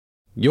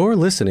You're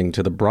listening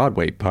to the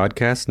Broadway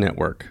Podcast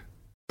Network.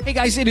 Hey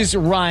guys, it is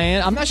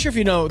Ryan. I'm not sure if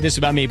you know this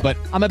about me, but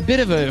I'm a bit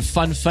of a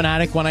fun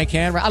fanatic when I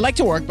can. I like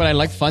to work, but I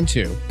like fun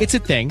too. It's a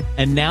thing.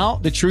 And now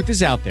the truth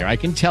is out there. I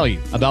can tell you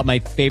about my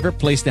favorite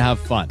place to have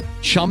fun.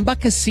 Chumba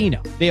Casino.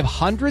 They have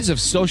hundreds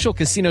of social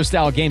casino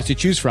style games to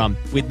choose from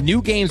with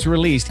new games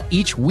released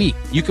each week.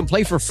 You can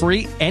play for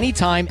free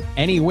anytime,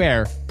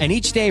 anywhere. And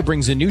each day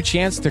brings a new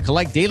chance to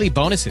collect daily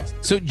bonuses.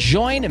 So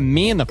join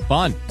me in the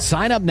fun.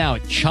 Sign up now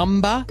at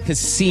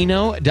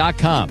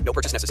ChumbaCasino.com. No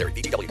purchase necessary.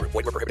 VGW. Void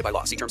where prohibited by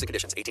law. See terms and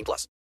conditions.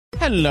 18+.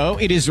 Hello,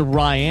 it is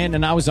Ryan,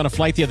 and I was on a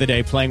flight the other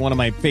day playing one of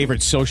my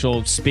favorite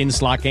social spin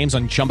slot games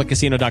on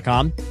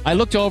ChumbaCasino.com. I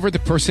looked over at the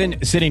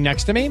person sitting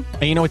next to me,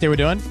 and you know what they were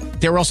doing?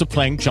 They were also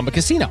playing Chumba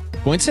Casino.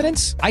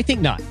 Coincidence? I think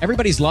not.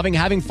 Everybody's loving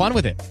having fun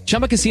with it.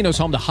 Chumba Casino is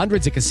home to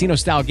hundreds of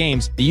casino-style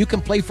games that you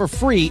can play for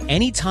free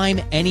anytime,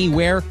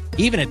 anywhere,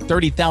 even at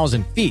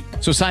 30,000 feet.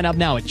 So sign up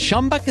now at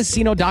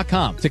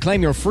ChumbaCasino.com to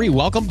claim your free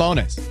welcome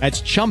bonus.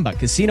 That's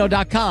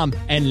ChumbaCasino.com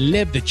and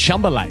live the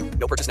Chumba life.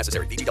 No purchase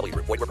necessary. VGW.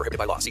 Void where prohibited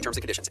by law. See terms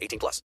and conditions.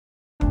 18+.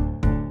 Hello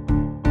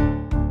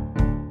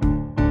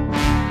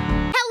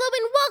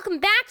and welcome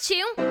back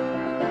to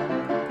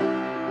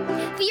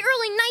the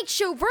Early Night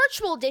Show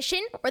Virtual Edition,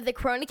 or the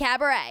Corona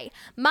Cabaret.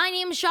 My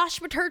name is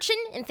Joshua Turchin,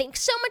 and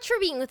thanks so much for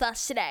being with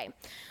us today.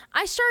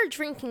 I started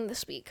drinking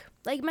this week.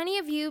 Like many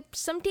of you,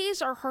 some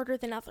days are harder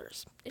than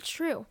others. It's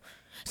true.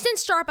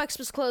 Since Starbucks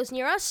was closed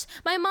near us,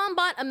 my mom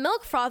bought a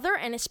milk frother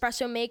and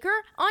espresso maker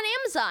on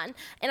Amazon,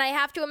 and I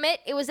have to admit,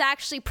 it was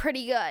actually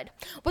pretty good.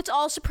 What's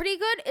also pretty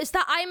good is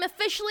that I am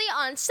officially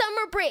on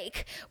summer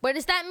break. What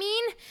does that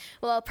mean?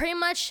 Well, pretty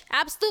much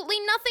absolutely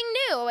nothing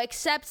new,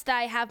 except that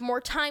I have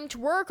more time to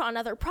work on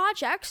other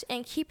projects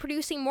and keep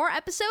producing more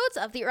episodes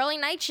of The Early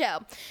Night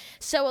Show.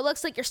 So it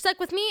looks like you're stuck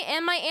with me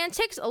and my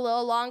antics a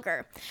little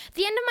longer.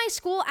 The end of my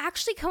school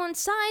actually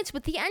coincides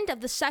with the end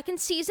of the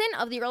second season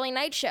of The Early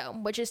Night Show,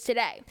 which is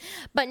today.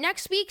 But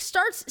next week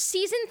starts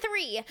season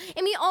 3,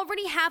 and we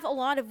already have a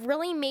lot of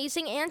really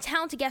amazing and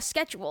talented guests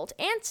scheduled,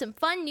 and some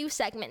fun new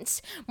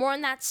segments. More on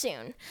that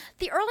soon.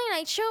 The Early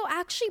Night Show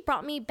actually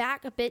brought me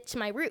back a bit to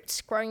my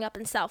roots, growing up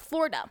in South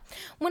Florida.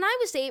 When I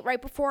was 8, right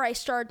before I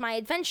started my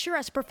adventure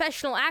as a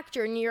professional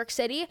actor in New York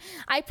City,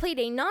 I played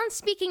a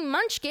non-speaking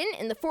munchkin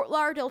in the Fort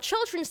Lauderdale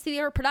Children's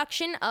Theater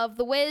production of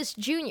The Wiz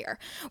Jr.,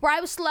 where I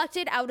was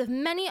selected out of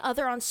many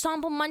other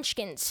ensemble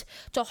munchkins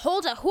to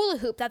hold a hula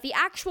hoop that the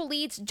actual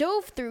leads dove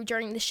through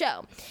during the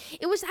show.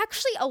 It was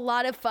actually a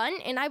lot of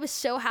fun, and I was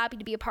so happy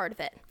to be a part of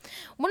it.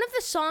 One of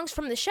the songs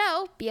from the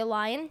show, Be a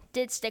Lion,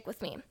 did stick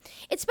with me.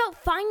 It's about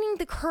finding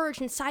the courage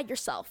inside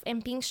yourself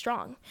and being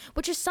strong,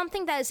 which is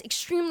something that is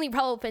extremely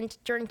relevant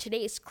during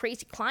today's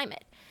crazy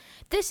climate.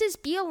 This is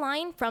Be a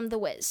Lion from The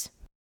Wiz.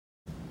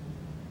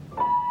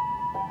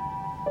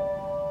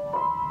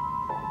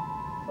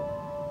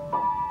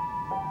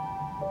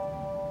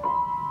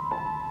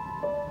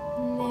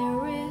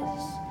 There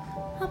is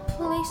a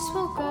place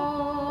we'll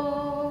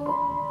go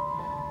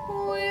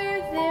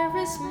where there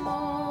is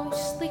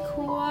mostly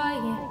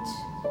quiet,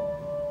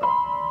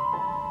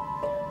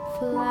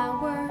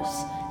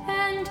 flowers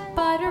and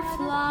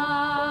butterflies,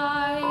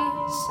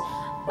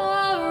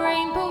 a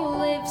rainbow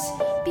lives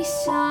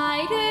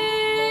beside it,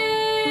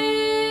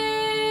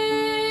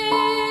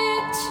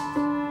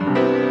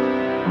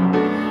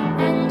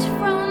 and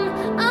from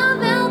a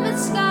velvet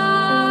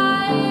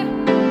sky,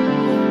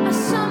 a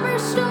summer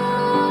storm.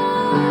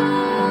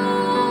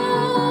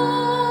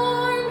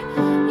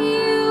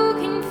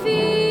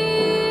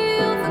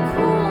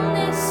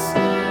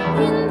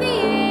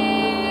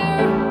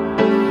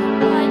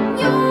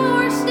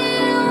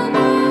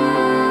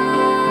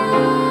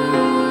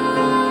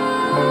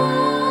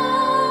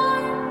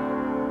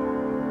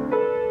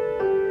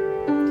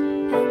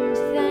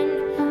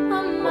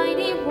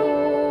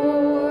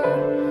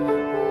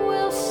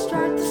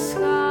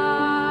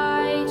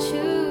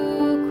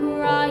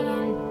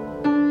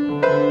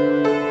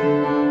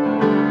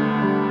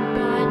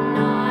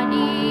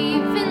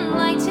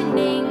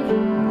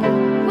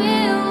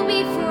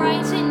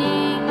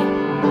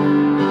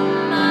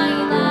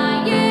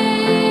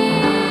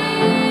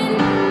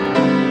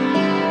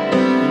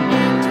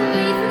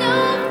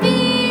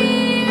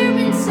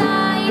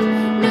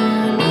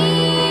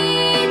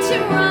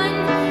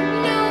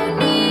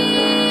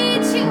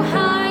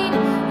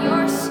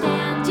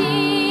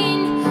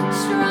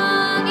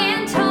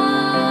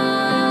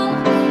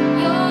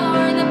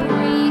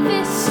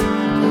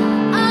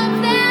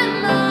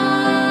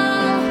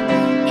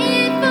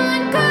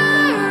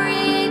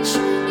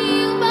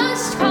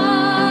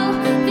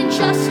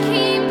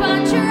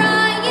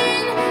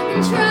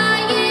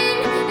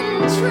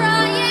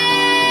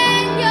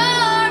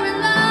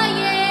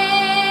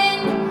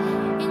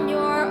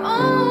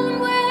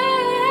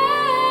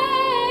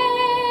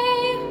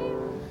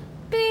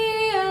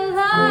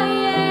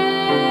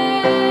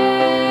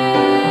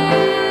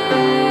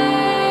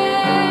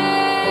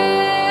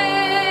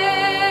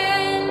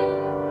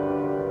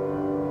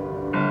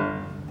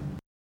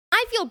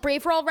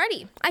 braver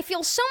already. I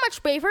feel so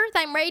much braver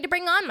that I'm ready to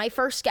bring on my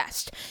first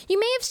guest. You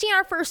may have seen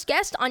our first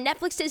guest on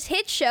Netflix's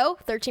hit show,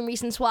 13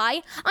 Reasons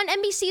Why, on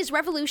NBC's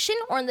Revolution,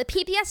 or on the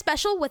PBS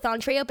special with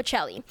Andrea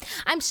Bocelli.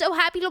 I'm so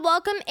happy to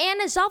welcome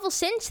Anna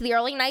Zavelson to the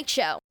Early Night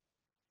Show.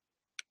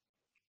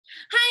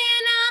 Hi,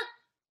 Anna.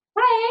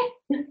 Hi.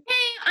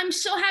 Hey, I'm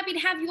so happy to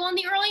have you on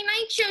the Early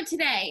Night Show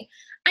today.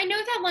 I know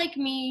that, like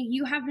me,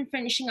 you have been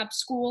finishing up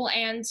school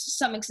and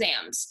some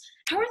exams.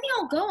 How are they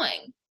all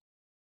going?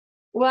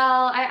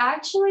 Well, I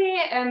actually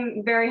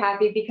am very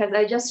happy because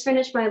I just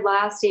finished my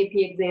last AP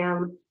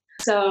exam,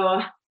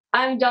 so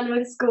I'm done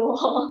with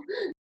school.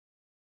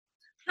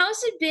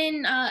 How's it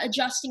been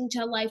adjusting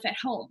to life at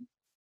home?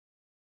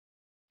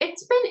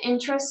 It's been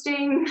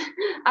interesting.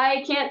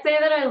 I can't say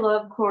that I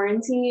love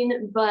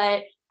quarantine,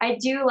 but I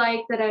do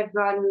like that I've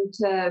gotten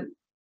to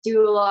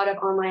do a lot of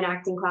online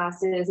acting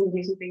classes and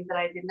do some things that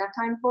I didn't have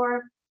time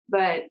for.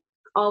 But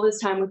all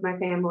this time with my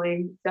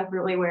family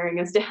definitely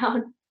wearing us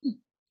down.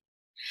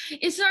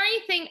 Is there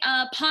anything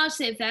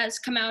positive that's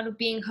come out of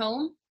being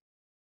home?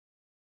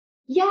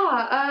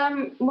 Yeah,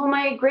 well,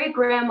 my great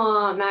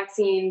grandma,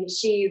 Maxine,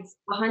 she's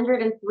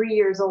 103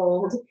 years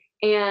old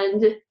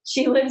and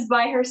she lives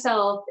by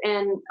herself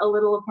in a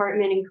little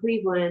apartment in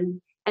Cleveland.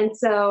 And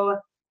so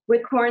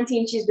with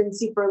quarantine, she's been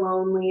super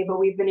lonely, but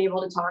we've been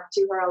able to talk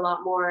to her a lot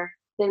more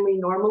than we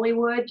normally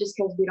would just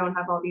because we don't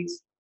have all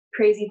these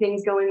crazy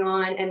things going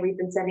on. And we've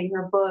been sending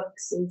her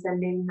books and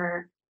sending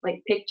her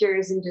like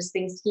pictures and just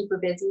things to keep her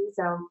busy.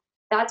 So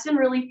that's been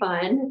really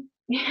fun.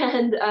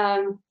 And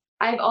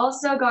I've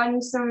also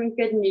gotten some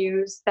good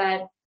news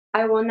that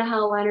I won the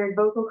Hal Leonard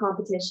vocal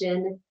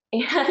competition.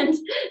 And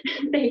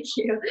thank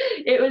you.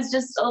 It was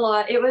just a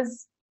lot. It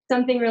was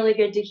something really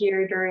good to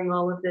hear during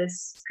all of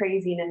this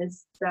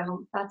craziness.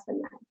 So that's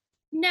been nice.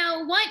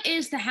 Now, what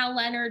is the Hal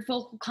Leonard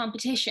vocal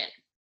competition?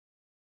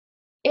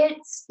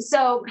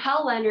 So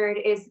Hal Leonard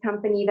is the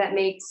company that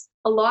makes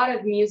a lot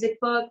of music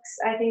books.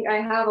 I think I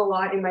have a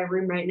lot in my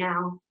room right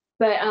now,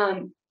 but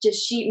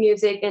just sheet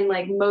music, and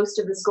like most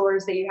of the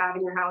scores that you have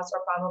in your house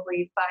are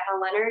probably by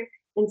Hal Leonard.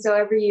 And so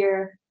every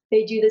year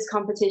they do this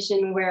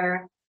competition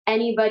where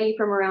anybody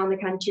from around the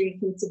country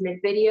can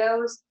submit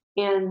videos,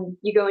 and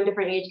you go in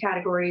different age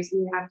categories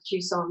and you have to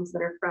choose songs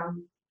that are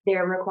from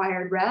their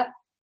required rep.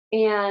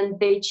 And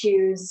they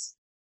choose,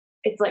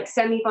 it's like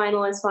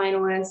semi-finalist,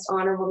 finalist,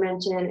 honorable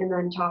mention, and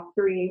then top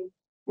three.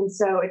 And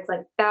so it's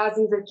like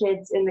thousands of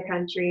kids in the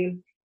country.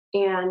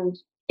 And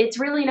it's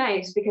really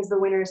nice because the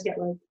winners get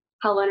like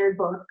Hal Leonard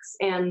books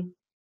and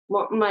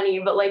money.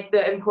 But like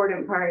the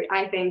important part,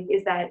 I think,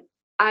 is that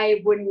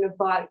I wouldn't have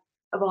bought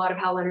a lot of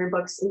Hal Leonard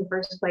books in the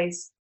first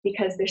place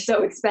because they're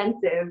so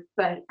expensive,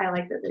 but I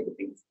like that they're good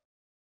things.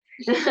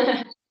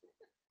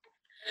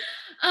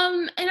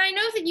 And I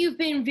know that you've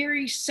been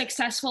very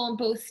successful in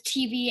both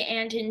TV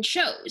and in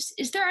shows.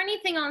 Is there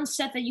anything on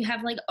set that you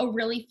have like a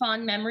really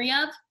fond memory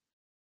of?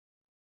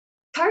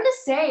 It's hard to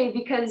say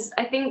because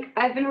I think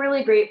I've been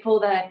really grateful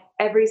that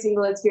every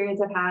single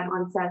experience I've had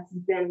on sets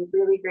has been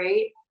really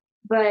great.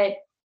 But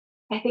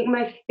I think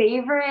my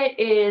favorite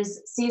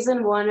is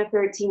season 1 of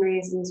 13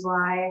 Reasons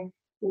Why.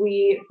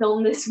 We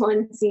filmed this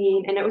one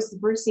scene, and it was the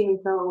first scene we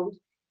filmed.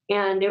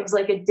 And it was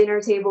like a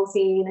dinner table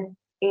scene,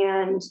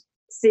 and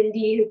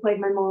Cindy, who played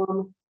my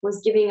mom,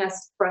 was giving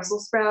us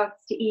Brussels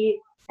sprouts to eat,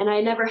 and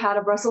I never had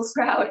a Brussels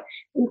sprout.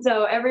 And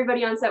so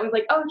everybody on set was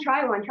like, oh,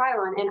 try one,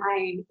 and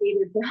I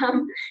hated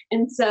them.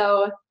 And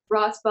so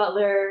Ross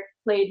Butler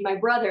played my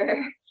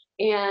brother,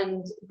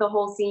 and the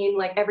whole scene,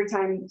 like every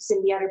time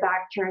Cindy had her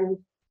back turned,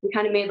 we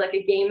kind of made like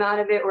a game out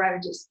of it where I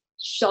would just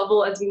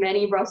shovel as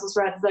many Brussels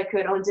sprouts as I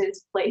could onto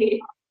his plate,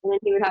 and then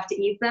he would have to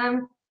eat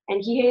them.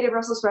 And he hated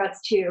Brussels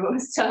sprouts too,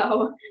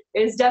 so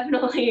it was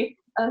definitely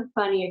a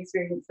funny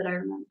experience that I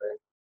remember.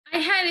 I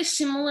had a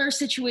similar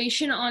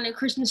situation on A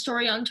Christmas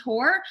Story on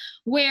Tour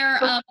where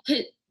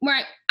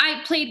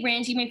I played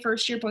Randy my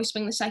first year, Boy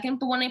Swing the second,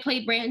 but when I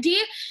played Randy,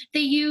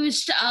 they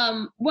used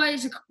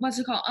what's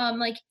it called?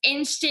 Like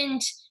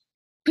instant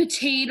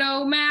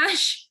potato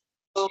mash.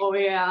 Oh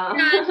yeah.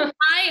 And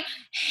I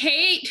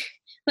hate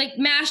like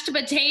mashed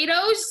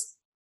potatoes.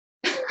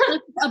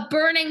 With a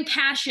burning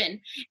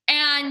passion,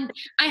 and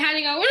I had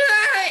to go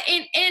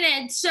in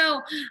it.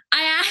 So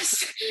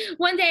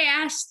one day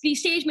I asked the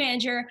stage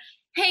manager,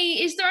 hey,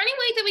 is there any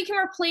way that we can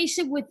replace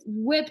it with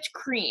whipped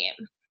cream?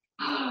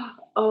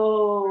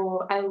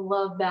 Oh, I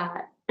love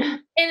that.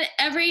 And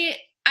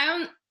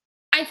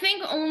I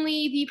think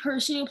only the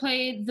person who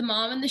played the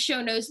mom in the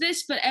show knows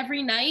this, but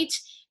every night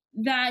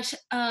that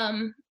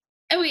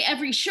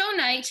every show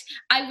night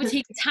I would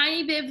take a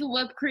tiny bit of the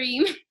whipped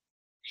cream.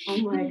 Oh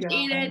my God.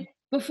 Eat it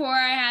before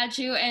I had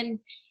to, and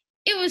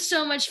it was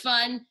so much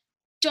fun.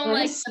 Don't like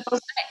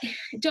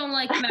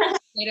mashed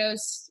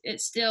potatoes.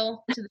 It's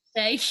still to this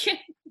day.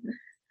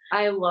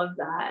 I love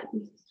that.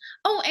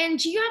 Oh, and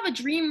do you have a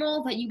dream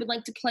role that you would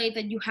like to play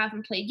that you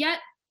haven't played yet?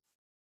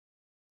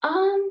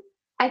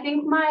 I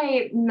think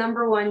my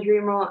number one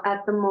dream role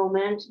at the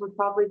moment would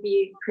probably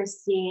be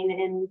Christine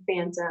in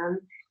Phantom,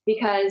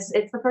 because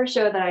it's the first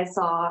show that I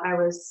saw. I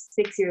was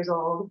 6 years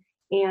old,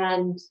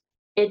 and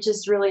it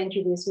just really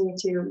introduced me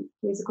to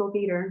musical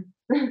theater.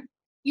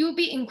 You would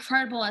be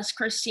incredible as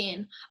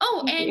Christine.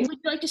 Oh, Thank and you. would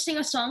you like to sing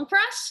a song for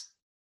us?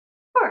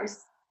 Of course.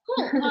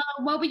 Cool.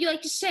 What would you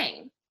like to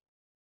sing?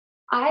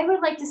 I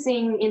would like to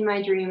sing In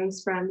My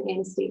Dreams from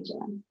Anastasia.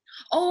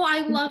 Oh,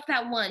 I love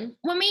that one.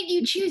 What made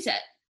you choose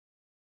it?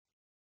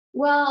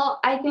 Well,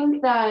 I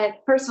think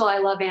that, first of all, I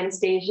love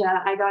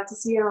Anastasia. I got to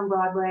see it on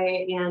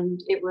Broadway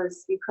and it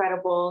was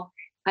incredible.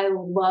 I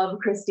love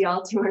Christy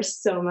Altomare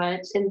so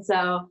much. And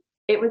so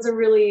it was a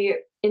really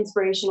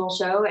inspirational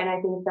show. And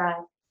I think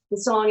that the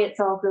song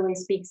itself really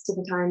speaks to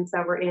the times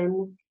that we're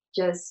in,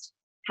 just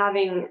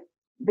having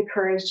the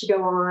courage to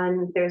go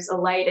on. There's a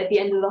light at the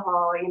end of the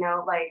hall, you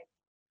know, like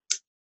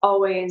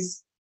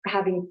always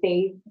having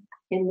faith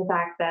in the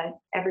fact that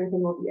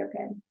everything will be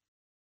okay.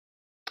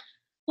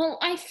 Well,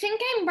 I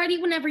think I'm ready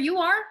whenever you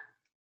are.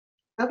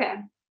 Okay.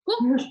 Cool.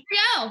 Here we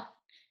go.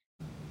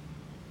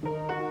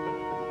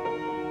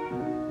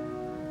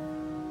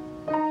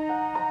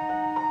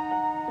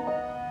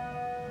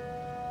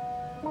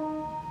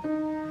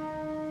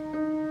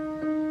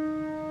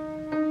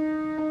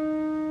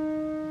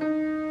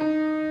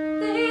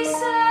 They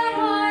said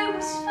I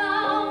was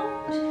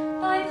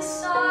found by the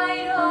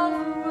side of a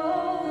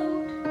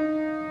road.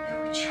 There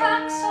were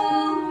tracks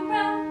all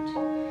around.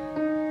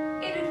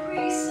 It had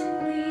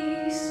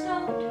recently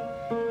snowed.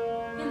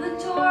 In the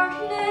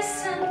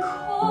darkness and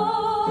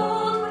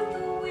cold, with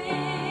the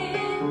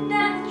wind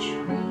and the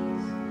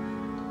trees,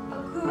 a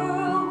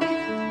girl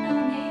with no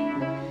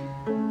name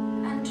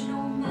and no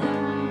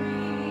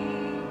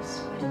memories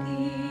but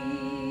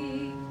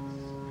these.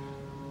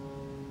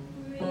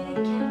 Right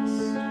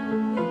against a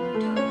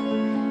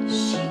window,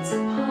 sheets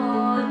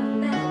upon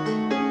a bed,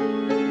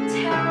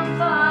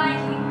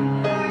 terrifying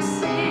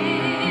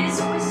nurses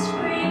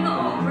whispering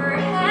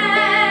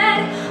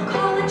overhead.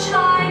 Call the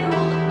child,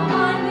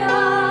 Anya,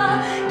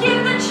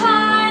 give the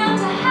child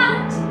a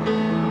hat.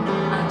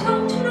 I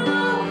don't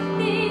know a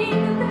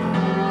thing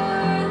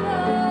before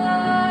that.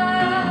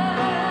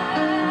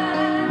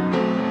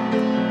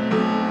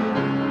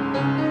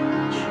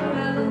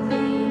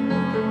 Traveling the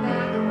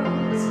back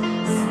roads,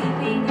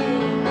 sleeping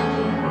in the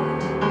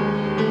wood,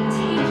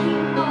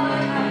 taking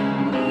what I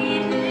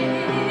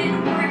needed,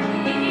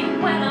 working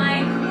when I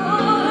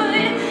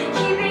could,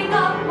 keeping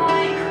up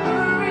my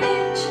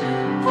courage,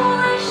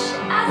 foolish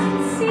as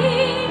it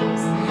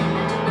seems,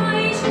 and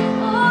tonight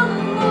all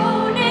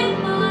alone in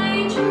my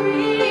dreams.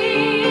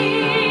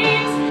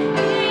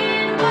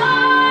 In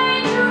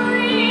my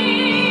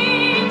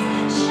dreams,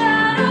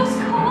 shadows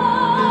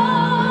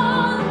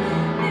call.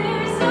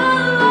 There's a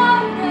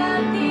light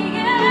at the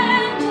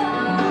end of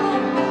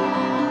the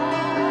hall.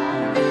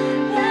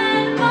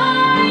 Then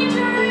my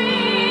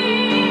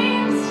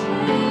dreams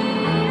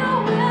fade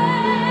away,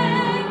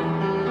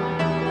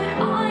 but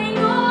I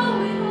know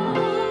it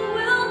all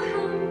will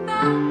come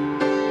back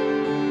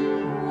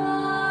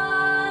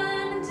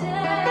one day.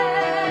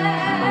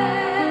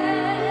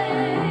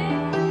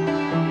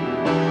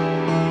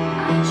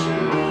 I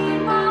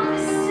dream of a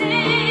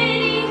city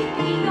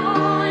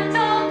beyond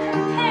all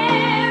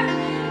compare.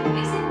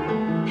 Is it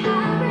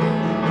Paris?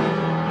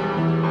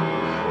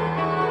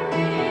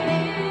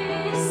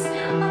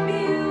 A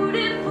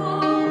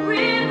beautiful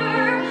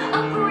river,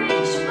 a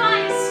bridge by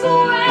a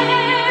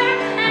square,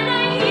 and I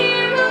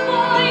hear a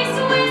voice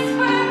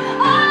whisper,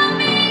 I'll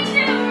meet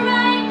you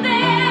right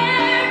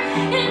there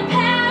in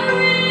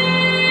Paris.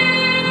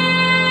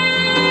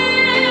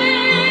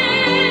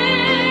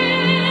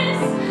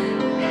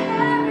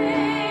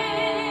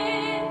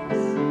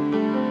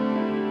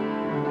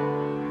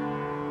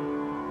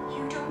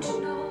 You don't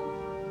know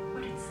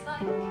what it's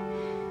like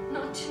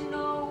not to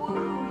know who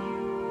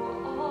you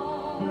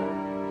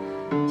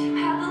are, to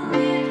have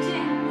lived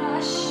in the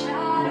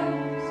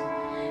shadows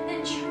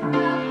and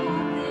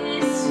traveled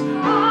this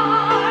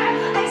far.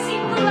 I've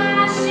seen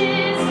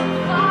flashes of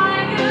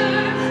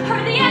fire,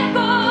 heard the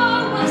echo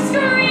of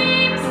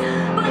screams,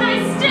 but I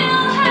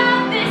still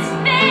have this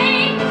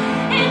faith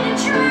in the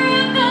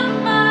truth of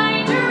my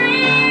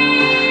dreams.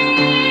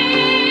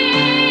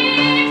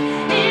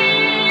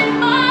 In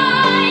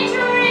my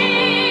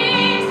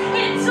dreams,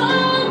 it's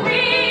all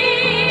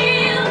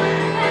real,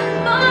 and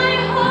my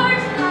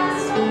heart has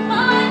so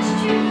much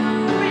to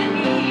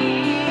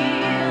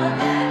reveal.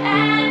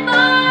 And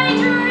my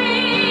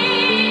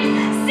dreams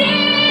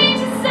seem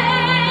to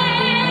say,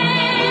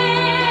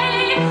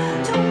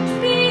 don't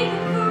be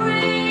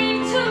afraid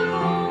to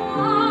go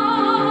on.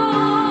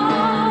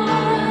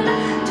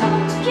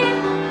 Don't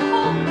give up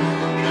hope,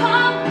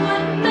 come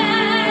what may.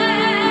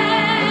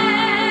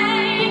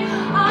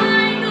 I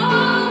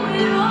know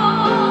it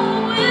all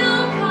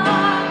will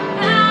come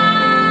back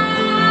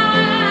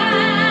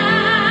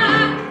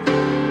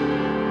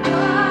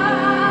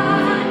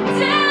one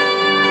day.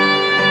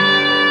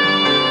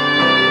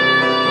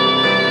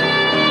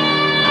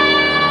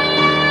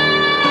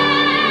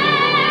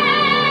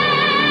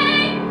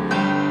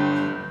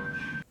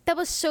 That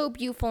was so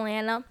beautiful,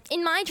 Anna.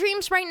 In my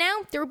dreams right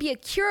now, there would be a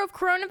cure of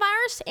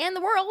coronavirus and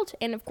the world,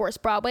 and of course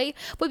Broadway,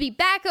 would be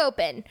back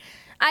open.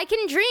 I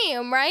can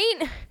dream,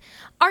 right?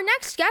 Our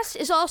next guest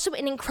is also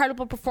an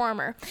incredible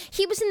performer.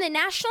 He was in the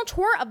national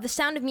tour of The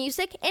Sound of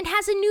Music and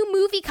has a new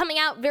movie coming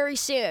out very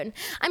soon.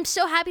 I'm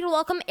so happy to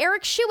welcome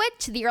Erich Schuett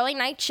to the Early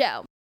Night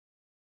Show.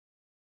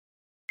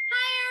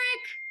 Hi,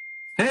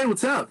 Eric. Hey,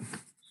 what's up?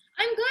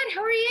 I'm good.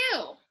 How are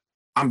you?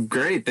 I'm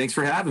great. Thanks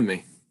for having me.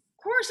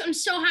 Of course, I'm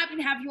so happy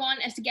to have you on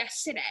as a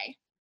guest today.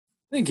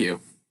 Thank you.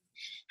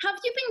 How have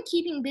you been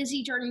keeping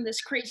busy during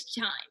this crazy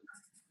time?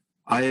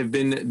 I have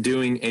been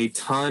doing a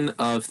ton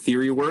of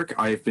theory work.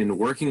 I've been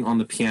working on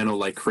the piano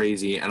like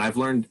crazy, and I've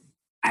learned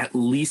at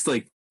least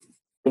like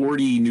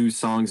 40 new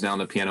songs now on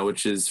the piano,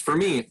 which is, for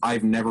me,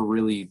 I've never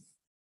really,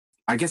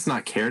 I guess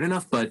not cared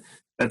enough, but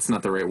that's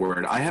not the right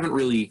word. I haven't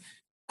really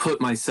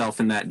put myself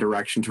in that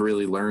direction to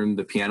really learn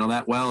the piano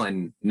that well,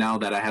 and now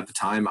that I have the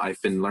time,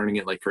 I've been learning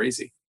it like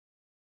crazy.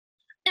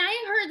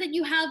 I heard that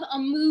you have a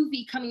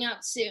movie coming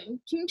out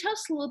soon. Can you tell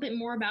us a little bit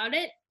more about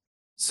it?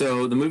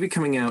 So the movie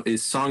coming out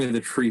is Song of the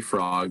Tree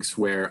Frogs,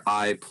 where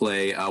I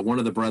play one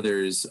of the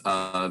brothers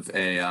of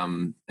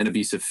an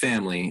abusive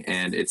family,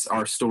 and it's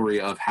our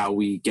story of how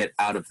we get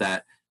out of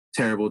that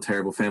terrible,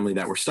 terrible family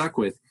that we're stuck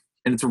with.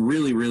 And it's a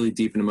really, really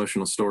deep and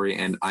emotional story,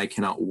 and I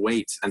cannot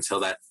wait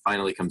until that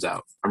finally comes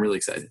out. I'm really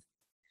excited.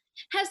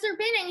 Has there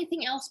been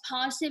anything else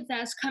positive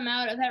that's come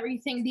out of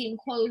everything being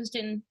closed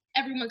and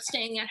everyone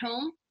staying at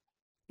home?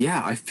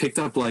 Yeah, I've picked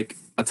up like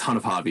a ton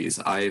of hobbies.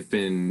 I've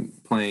been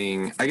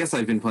playing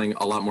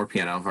a lot more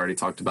piano. I've already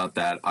talked about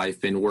that.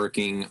 I've been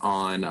working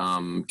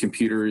on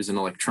computers and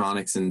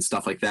electronics and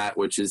stuff like that,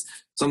 which is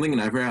something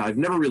that I've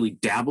never really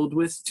dabbled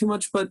with too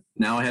much, but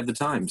now I have the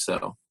time.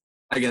 So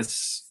I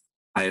guess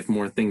I have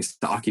more things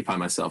to occupy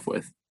myself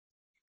with.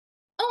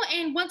 Oh,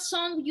 and what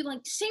song would you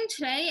like to sing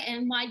today,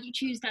 and why did you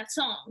choose that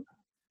song?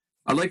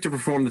 I'd like to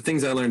perform the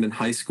things I learned in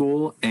high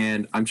school,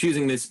 and I'm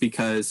choosing this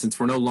because since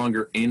we're no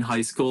longer in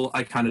high school,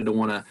 I kind of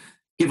want to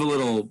give a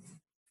little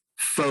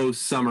faux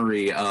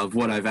summary of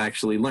what I've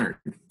actually learned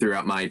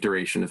throughout my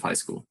duration of high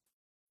school.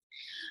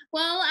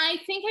 Well, I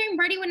think I'm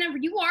ready whenever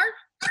you are.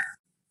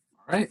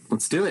 All right,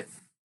 let's do it.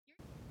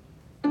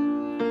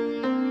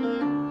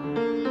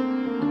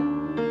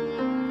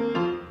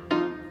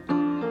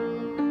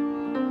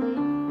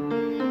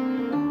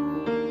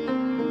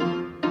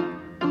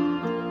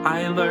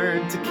 I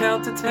learned to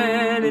count to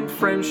 10. In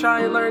French,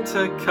 I learned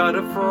to cut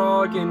a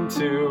frog in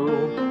two.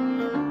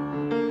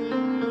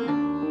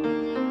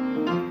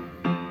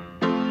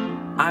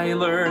 I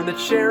learned that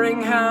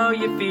sharing how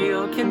you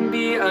feel can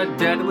be a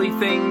deadly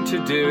thing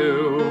to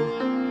do.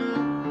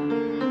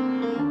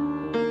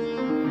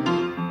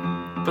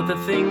 But the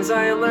things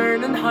I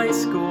learned in high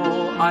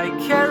school, I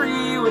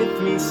carry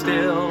with me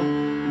still.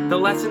 The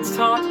lessons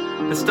taught,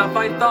 the stuff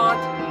I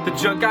thought, the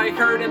junk I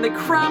heard and the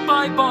crap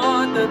I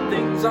bought. The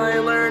things I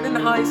learned in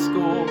high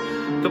school,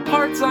 the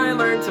parts I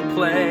learned to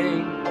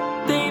play,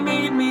 they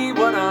made me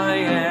what I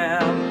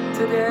am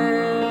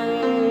today.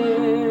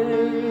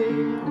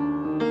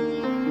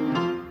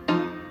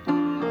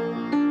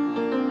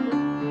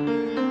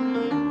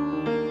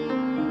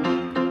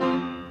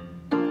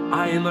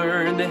 I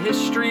learned the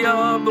history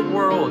of the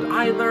world.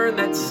 I learned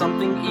that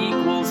something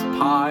equals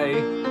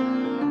pi.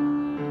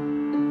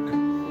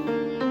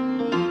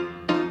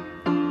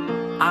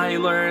 I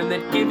learned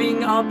that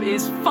giving up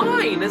is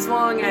fine as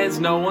long as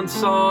no one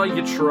saw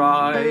you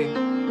try.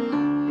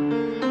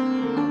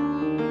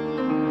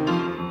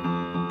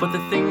 But the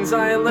things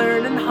I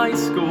learned in high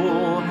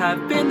school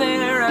have been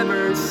there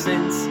ever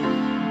since.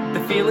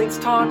 The feelings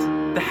taught,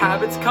 the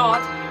habits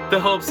caught, the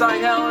hopes I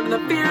held and the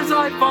fears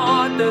I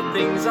fought. The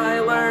things I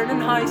learned in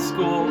high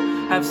school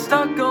have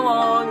stuck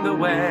along the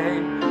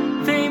way.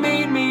 They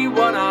made me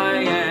what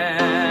I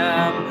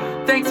am.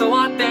 Thanks a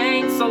lot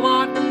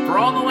for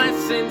all the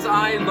lessons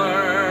I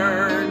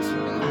learned.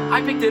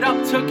 I picked it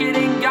up, took it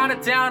and got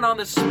it down on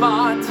the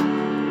spot.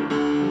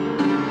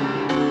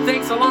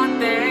 Thanks a lot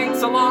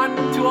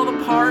to all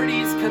the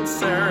parties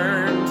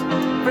concerned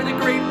for the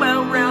great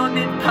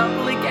well-rounded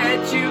public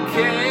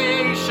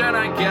education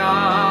I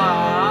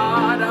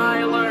got.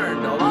 I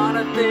learned a lot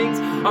of things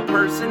a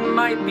person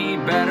might be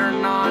better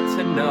not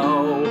to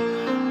know.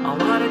 A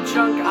lot of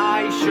junk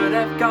I should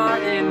have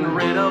gotten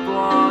rid of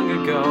long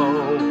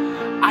ago.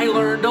 I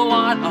learned a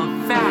lot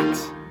of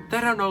facts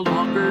that are no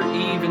longer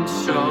even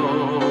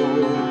so.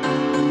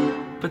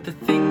 But the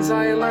things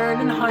I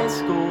learned in high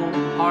school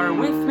are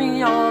with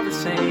me all the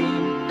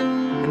same.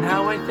 And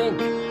how I think,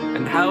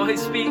 and how I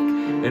speak,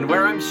 and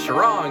where I'm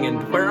strong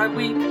and where I'm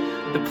weak.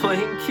 The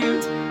playing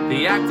cute,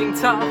 the acting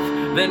tough,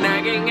 the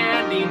nagging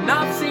and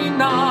enough's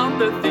enough.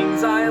 The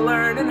things I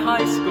learned in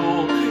high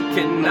school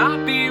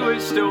cannot be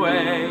wished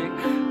away.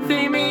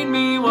 They made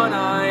me what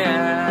I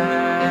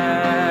am.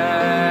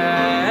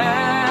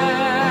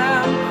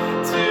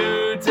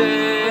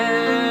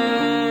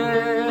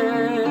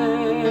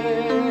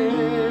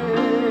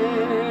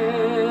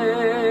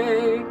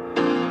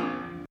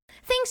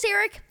 Thanks,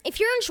 Erich. If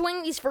you're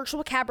enjoying these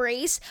virtual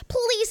cabarets,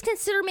 please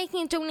consider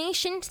making a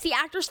donation to the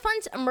Actors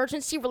Fund's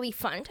Emergency Relief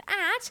Fund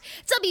at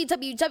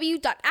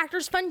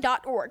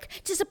www.actorsfund.org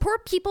to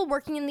support people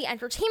working in the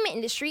entertainment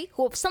industry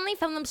who have suddenly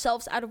found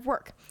themselves out of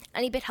work.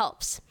 Any bit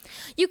helps.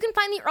 You can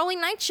find The Early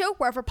Night Show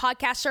wherever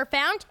podcasts are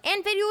found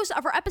and videos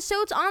of our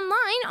episodes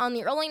online on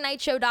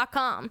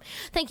theearlynightshow.com.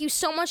 Thank you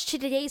so much to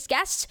today's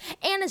guests,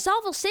 Anna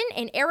Zavelson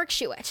and Erich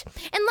Schuett.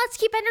 And let's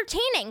keep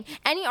entertaining.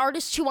 Any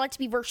artists who want to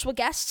be virtual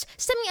guests,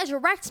 send me a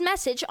direct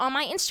message on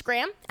my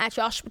Instagram at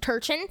Joshua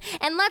Turchin,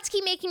 and let's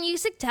keep making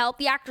music to help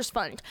the Actors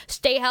Fund.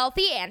 Stay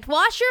healthy and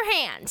wash your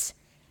hands.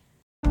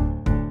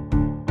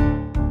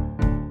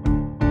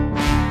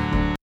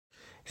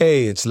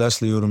 Hey, it's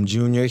Leslie Odom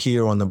Jr.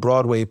 here on the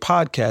Broadway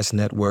Podcast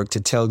Network to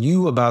tell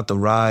you about the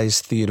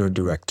Rise Theater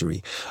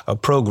Directory, a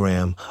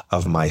program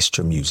of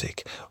Maestro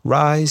Music.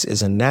 Rise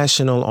is a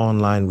national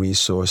online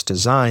resource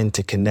designed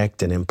to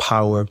connect and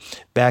empower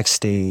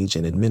backstage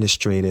and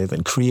administrative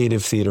and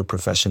creative theater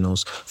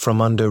professionals from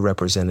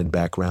underrepresented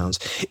backgrounds.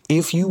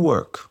 If you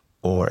work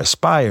or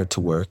aspire to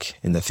work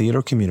in the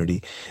theater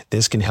community,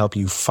 this can help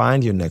you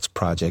find your next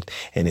project.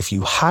 And if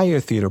you hire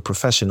theater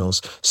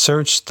professionals,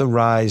 search the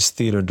Rise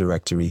Theater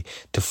Directory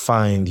to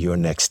find your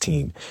next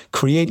team.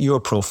 Create your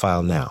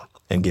profile now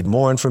and get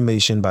more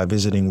information by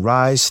visiting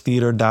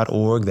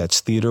risetheater.org. That's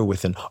theater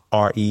with an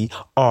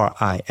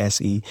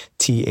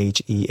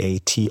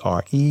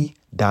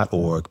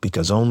RERISETHEATRE.org,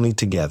 because only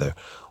together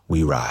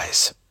we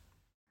rise.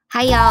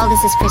 Hi, y'all.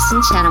 This is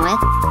Kristen Chenoweth.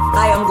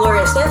 Hi, I'm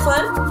Gloria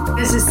Estefan.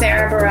 This is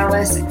Sarah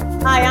Bareilles.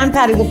 Hi, I'm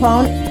Patty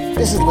Capone.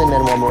 This is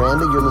Lin-Manuel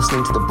Miranda. You're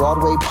listening to the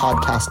Broadway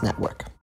Podcast Network.